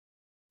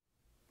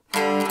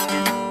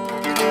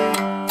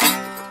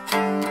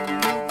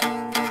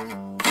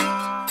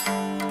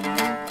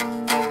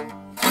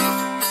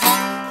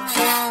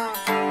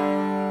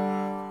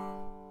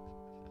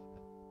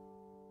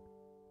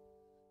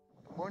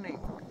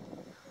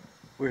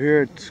We're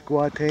here at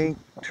Squaw Tank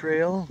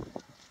Trail,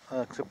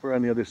 except we're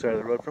on the other side of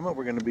the road from it.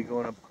 We're going to be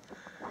going up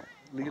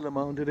Lela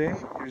Mountain today.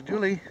 Here's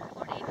Julie.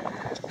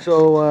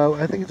 So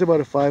I think it's about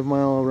a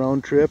 5-mile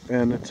round trip,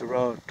 and it's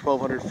around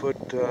 1,200 foot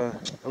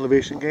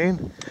elevation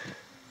gain.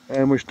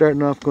 And we're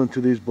starting off going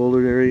through these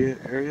boulder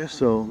areas,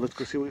 so let's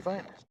go see what we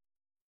find.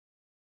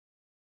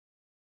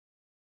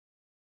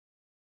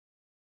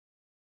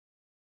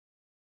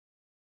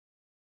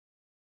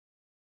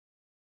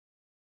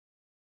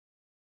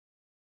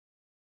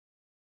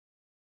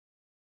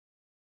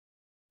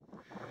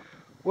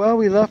 Well,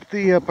 we left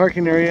the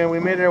parking area and we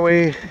made our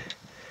way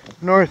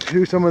north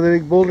through some of the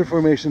big boulder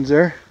formations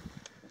there,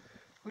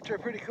 which are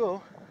pretty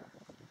cool.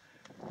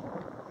 I'm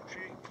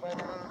sure you can climb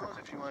around those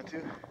if you want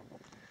to.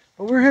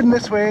 But we're heading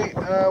this way.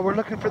 We're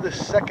looking for the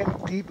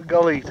second deep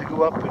gully to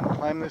go up and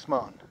climb this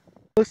mountain.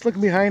 Let's look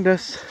behind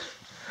us.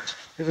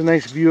 There's a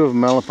nice view of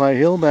Malapai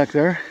Hill back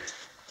there.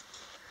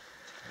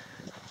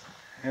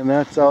 And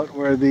that's out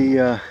where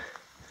the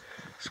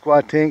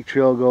Squaw Tank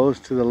Trail goes,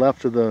 to the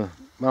left of the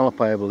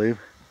Malapai, I believe.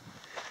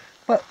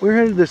 But we're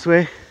headed this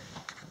way.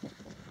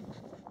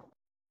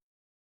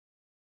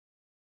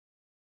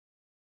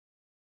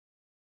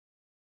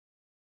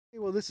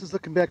 Well, this is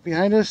looking back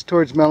behind us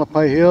towards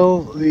Malapai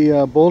Hill.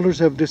 The boulders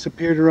have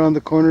disappeared around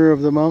the corner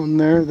of the mountain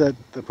there, that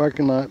the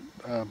parking lot,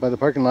 by the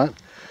parking lot.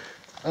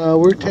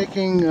 We're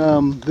taking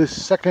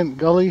this second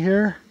gully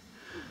here.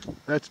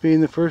 That's being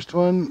the first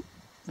one.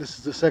 This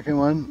is the second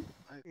one.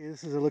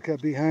 This is a look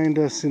up behind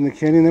us in the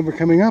canyon that we're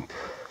coming up.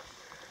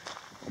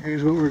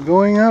 Here's what we're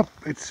going up.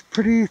 It's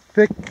pretty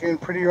thick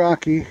and pretty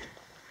rocky.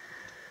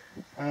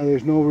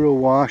 There's no real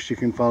wash you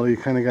can follow. You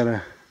kind of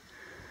gotta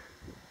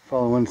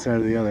follow one side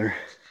or the other.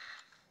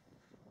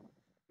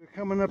 We're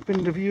coming up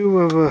into view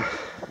of a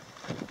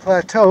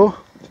plateau.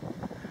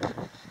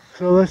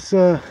 So let's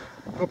go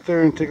up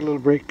there and take a little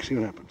break, see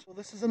what happens. Well,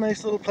 this is a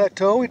nice little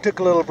plateau. We took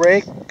a little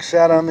break,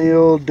 sat on the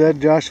old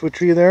dead Joshua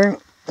tree there.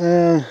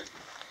 Now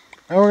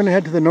we're going to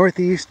head to the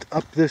northeast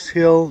up this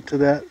hill to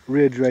that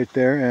ridge right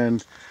there,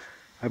 and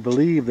I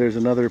believe there's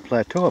another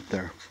plateau up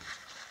there.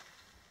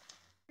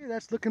 Okay,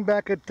 that's looking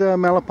back at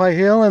Malapai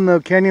Hill and the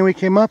canyon we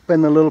came up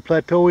and the little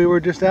plateau we were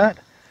just at.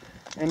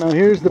 And now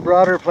here's the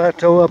broader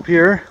plateau up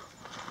here.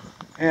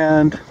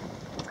 And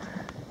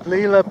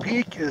Lela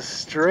Peak is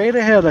straight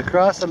ahead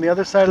across on the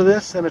other side of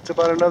this, and it's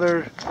about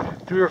another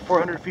 300 or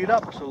 400 feet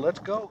up. So let's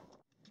go.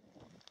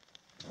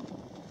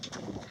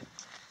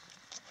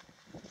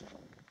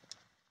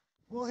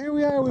 Well, here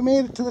we are. We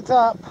made it to the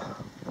top.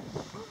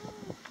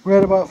 We're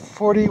at about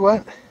 40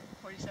 what?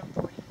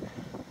 4740.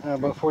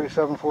 About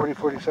 4740,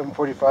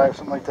 4745,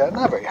 something like that.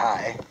 Not very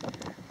high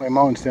by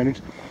mountain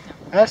standards.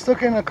 That's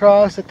looking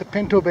across at the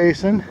Pinto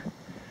Basin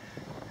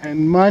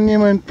and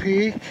Monument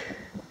Peak,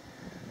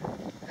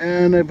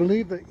 and I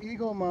believe the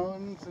Eagle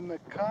Mountains and the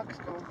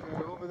Coxcomb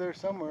are over there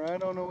somewhere. I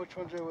don't know which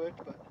ones are which,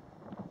 but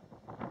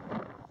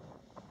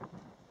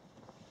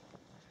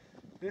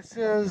this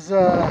is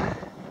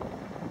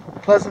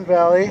Pleasant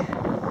Valley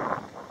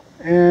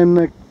and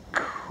the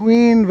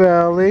Queen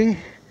Valley,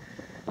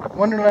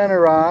 Wonderland of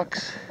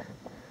Rocks,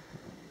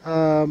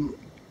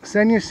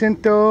 San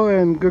Jacinto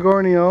and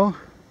Gagornio.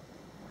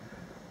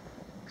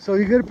 So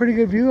you get a pretty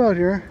good view out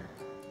here.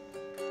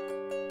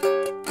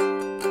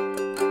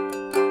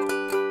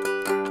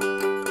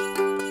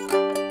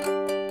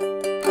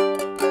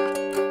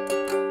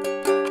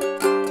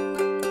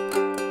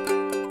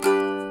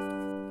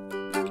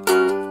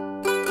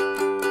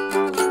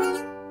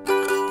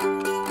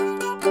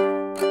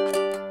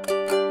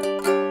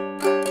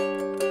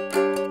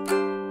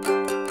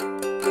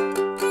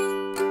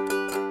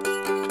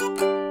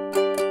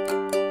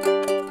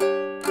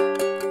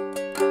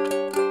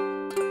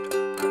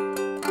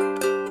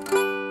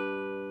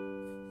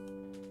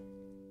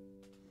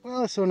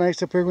 Well, it's so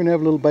nice up here. We're going to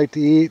have a little bite to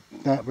eat.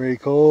 Not very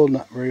cold,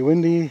 not very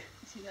windy.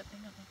 See that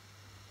thing up there?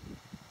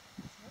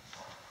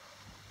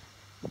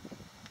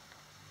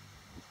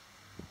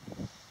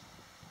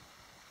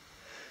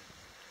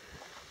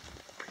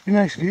 Pretty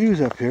nice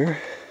views up here.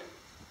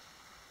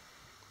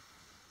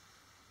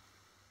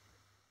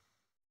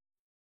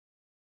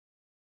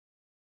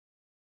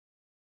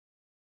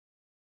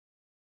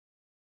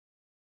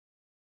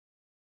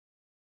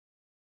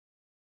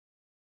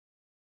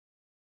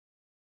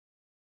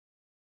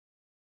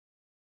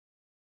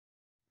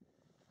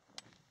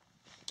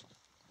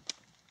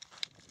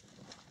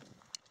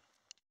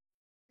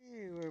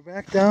 We're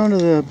back down to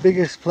the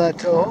biggest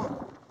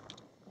plateau.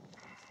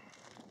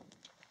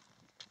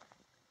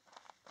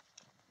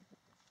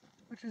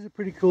 Which is a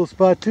pretty cool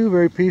spot too,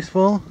 very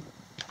peaceful.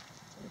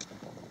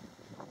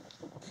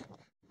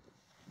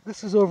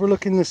 This is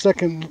overlooking the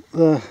second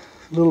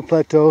little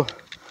plateau.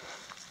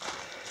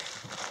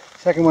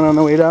 Second one on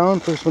the way down,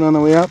 first one on the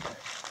way up.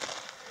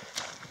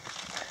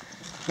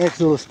 Nice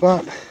little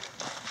spot.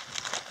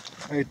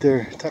 Right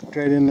there, tucked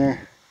right in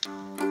there.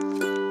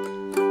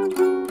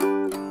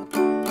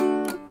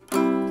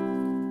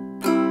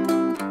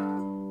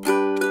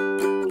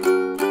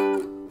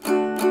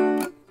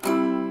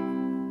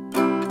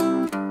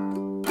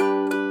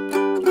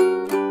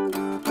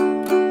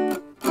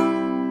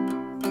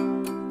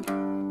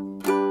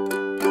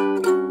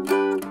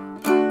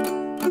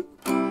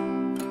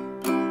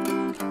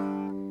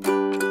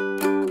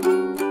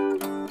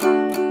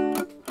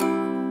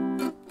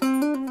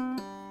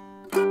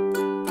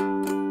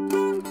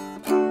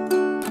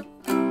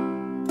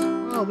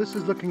 Well, this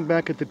is looking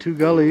back at the two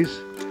gullies.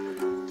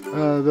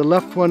 The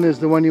left one is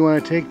the one you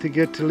want to take to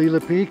get to Lela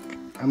Peak.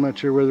 I'm not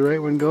sure where the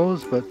right one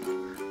goes, but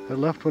the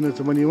left one is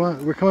the one you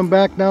want. We're coming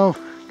back now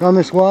down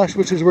this wash,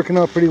 which is working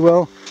out pretty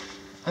well.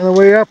 On the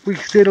way up, we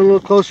stayed a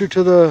little closer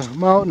to the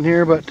mountain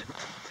here, but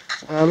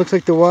looks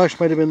like the wash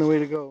might have been the way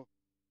to go.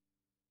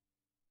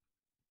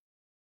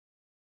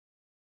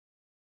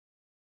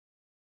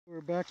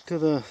 We're back to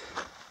the,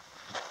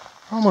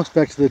 almost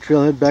back to the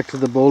trailhead, back to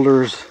the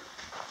boulders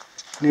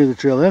near the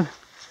trailhead.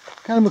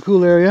 Kind of a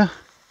cool area.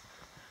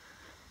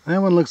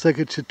 That one looks like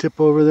it should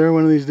tip over there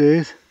one of these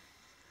days.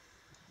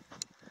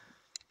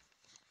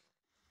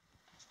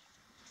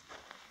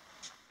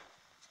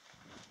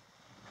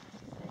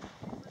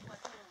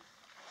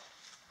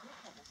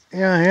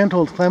 Yeah,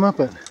 handholds, climb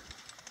up it.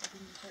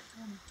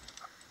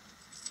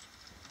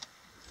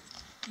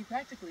 You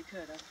practically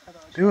could.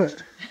 Otherwise Do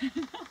it.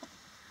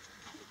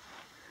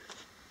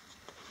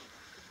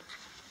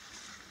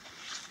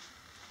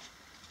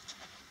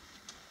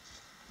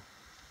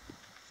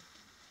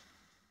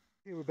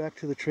 Okay, we're back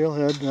to the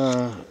trailhead.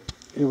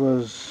 It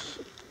was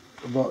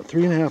about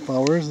 3.5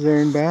 hours there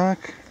and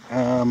back.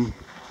 I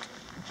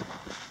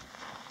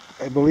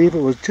believe it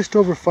was just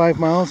over 5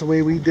 miles the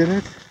way we did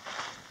it.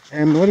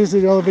 And what is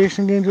the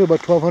elevation gain to?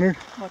 About 1,200?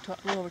 About a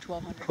little over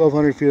 1,200.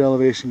 1,200 feet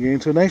elevation gain.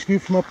 So a nice view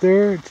from up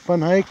there. It's a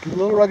fun hike. A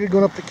little rugged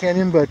going up the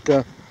canyon, but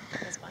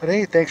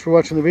hey, thanks for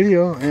watching the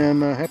video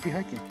and happy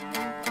hiking.